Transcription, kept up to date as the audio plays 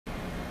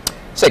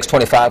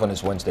6:25 on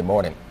this Wednesday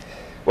morning.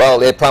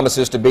 Well, it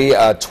promises to be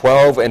a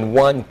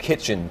 12-in-1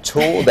 kitchen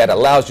tool that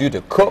allows you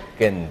to cook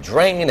and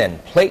drain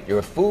and plate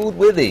your food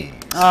with ease.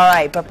 All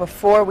right, but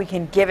before we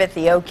can give it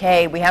the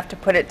okay, we have to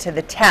put it to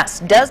the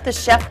test. Does the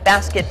Chef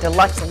Basket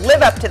Deluxe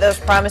live up to those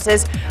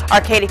promises?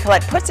 Our Katie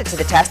Collette puts it to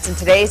the test in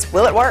today's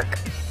Will It Work?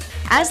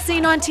 As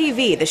seen on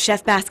TV, the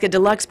Chef Basket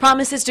Deluxe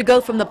promises to go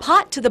from the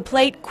pot to the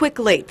plate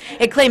quickly.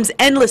 It claims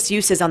endless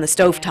uses on the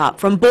stovetop,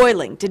 from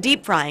boiling to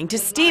deep frying to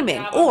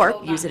steaming, or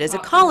use it as a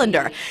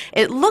colander.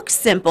 It looks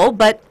simple,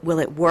 but will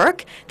it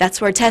work? That's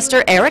where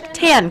tester Eric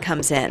Tan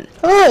comes in.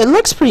 It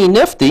looks pretty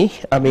nifty.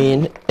 I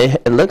mean,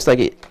 it looks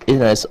like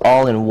it's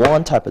all in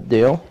one type of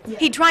deal.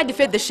 He tried to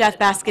fit the Chef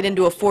Basket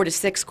into a 4 to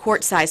 6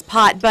 quart-sized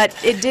pot, but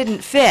it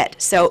didn't fit,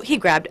 so he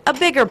grabbed a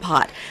bigger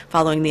pot.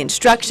 Following the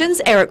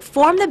instructions, Eric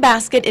formed the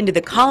basket into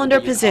the colander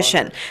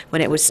position.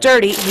 When it was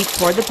sturdy, he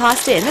poured the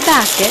pasta in the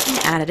basket and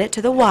added it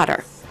to the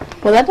water.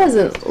 Well, that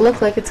doesn't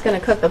look like it's going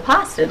to cook the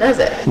pasta, does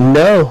it?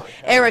 No.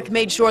 Eric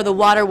made sure the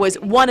water was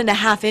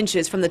 1.5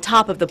 inches from the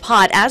top of the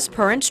pot as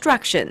per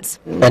instructions.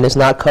 And it's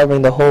not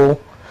covering the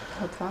whole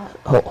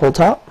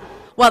top?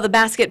 While the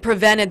basket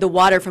prevented the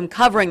water from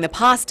covering the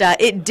pasta,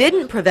 it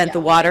didn't prevent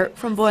the water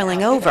from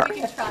boiling over.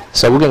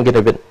 So we're going to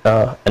get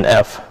an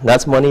F.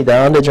 That's money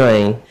down the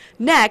drain.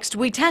 Next,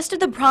 we tested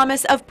the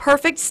promise of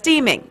perfect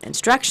steaming.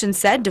 Instructions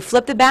said to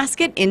flip the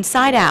basket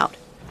inside out.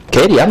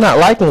 Katie, I'm not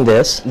liking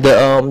this.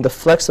 The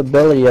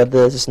flexibility of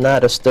this is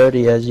not as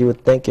sturdy as you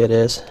would think it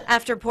is.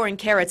 After pouring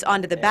carrots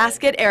onto the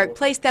basket, Eric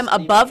placed them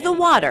above the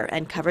water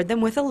and covered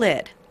them with a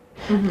lid.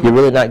 You're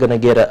really not going to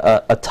get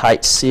a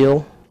tight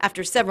seal.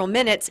 After several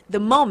minutes, the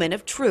moment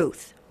of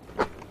truth.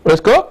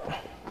 Let's go.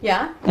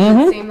 Yeah?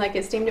 It seemed like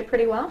it steamed it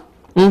pretty well?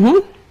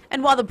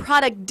 And while the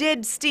product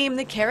did steam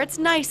the carrots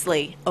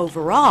nicely,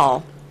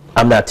 overall,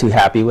 I'm not too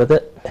happy with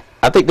it.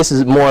 I think this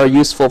is more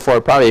useful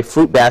for probably a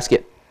fruit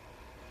basket.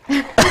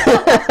 And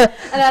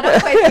I don't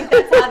quite think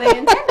that's how they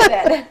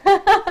intended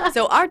it.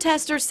 So our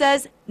tester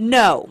says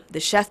no,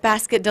 the Chef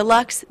Basket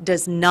Deluxe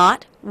does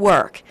not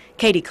work.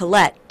 Katie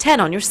Collette,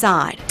 10 on your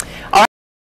side.